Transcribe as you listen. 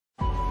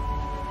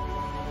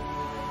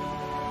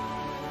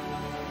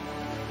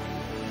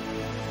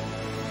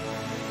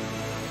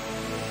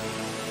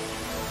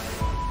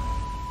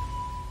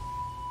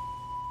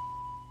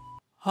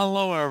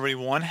Hello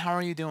everyone, how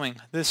are you doing?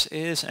 This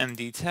is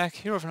MD Tech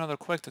here with another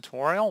quick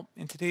tutorial.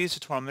 In today's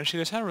tutorial, I'm going to show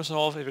you guys how to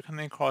resolve if you're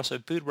coming across a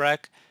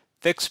Bootrec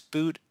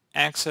fixboot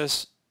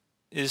access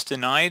is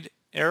denied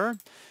error.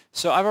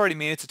 So I've already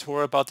made a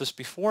tutorial about this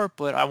before,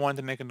 but I wanted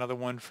to make another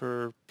one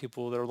for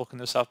people that are looking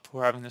this up who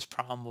are having this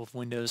problem with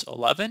Windows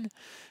 11.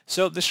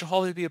 So this should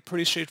hopefully be a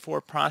pretty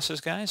straightforward process,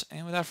 guys.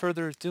 And without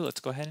further ado, let's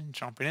go ahead and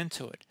jump right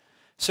into it.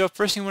 So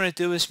first thing you want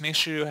to do is make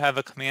sure you have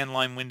a command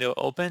line window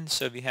open.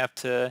 So if you have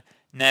to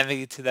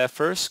navigate to that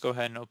first, go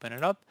ahead and open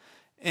it up.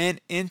 And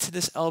into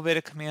this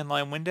elevated command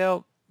line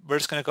window, we're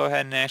just going to go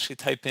ahead and actually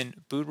type in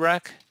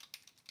Bootrec,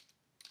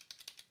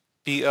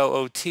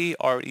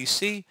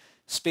 B-O-O-T-R-E-C,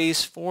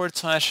 space /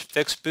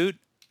 fixboot.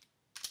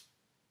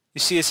 You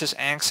see it says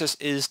access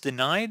is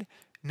denied.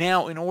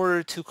 Now in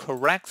order to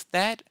correct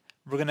that,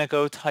 we're going to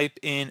go type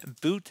in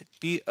boot,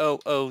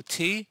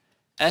 B-O-O-T-S-E-C-T,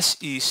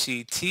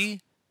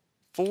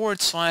 /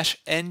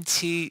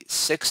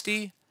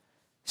 NT60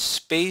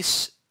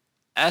 space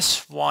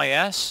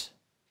SYS.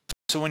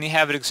 So when you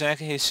have it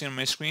exactly how you see on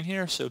my screen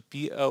here, so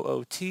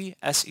BOOTSECT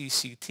 /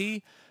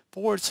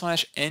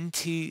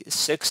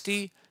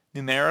 NT60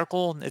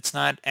 numerical, it's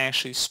not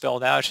actually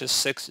spelled out, it's just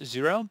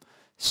 60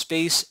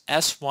 space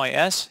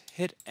SYS,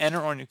 hit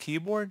enter on your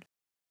keyboard.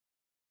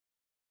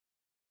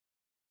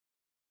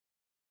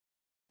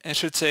 And it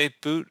should say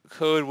boot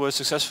code was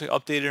successfully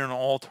updated on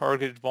all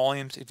targeted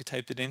volumes if you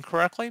typed it in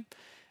correctly.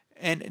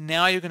 And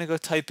now you're going to go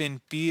type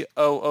in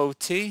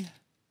BOOTREC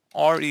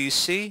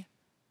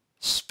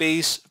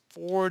space /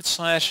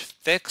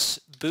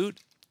 fixboot,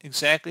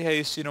 exactly how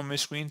you see it on my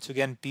screen. So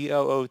again,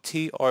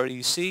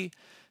 BOOTREC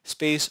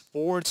space /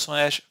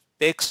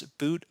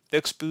 fixboot.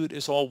 Fixboot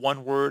is all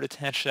one word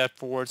attached to that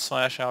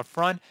 / out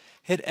front.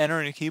 Hit enter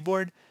on your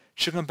keyboard.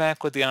 Should come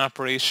back with the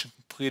operation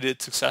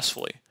completed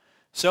successfully.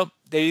 So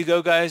there you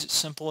go, guys.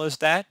 Simple as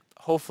that.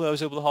 Hopefully I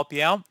was able to help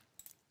you out.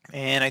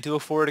 And I do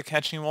look forward to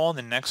catching you all in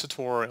the next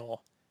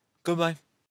tutorial. Goodbye.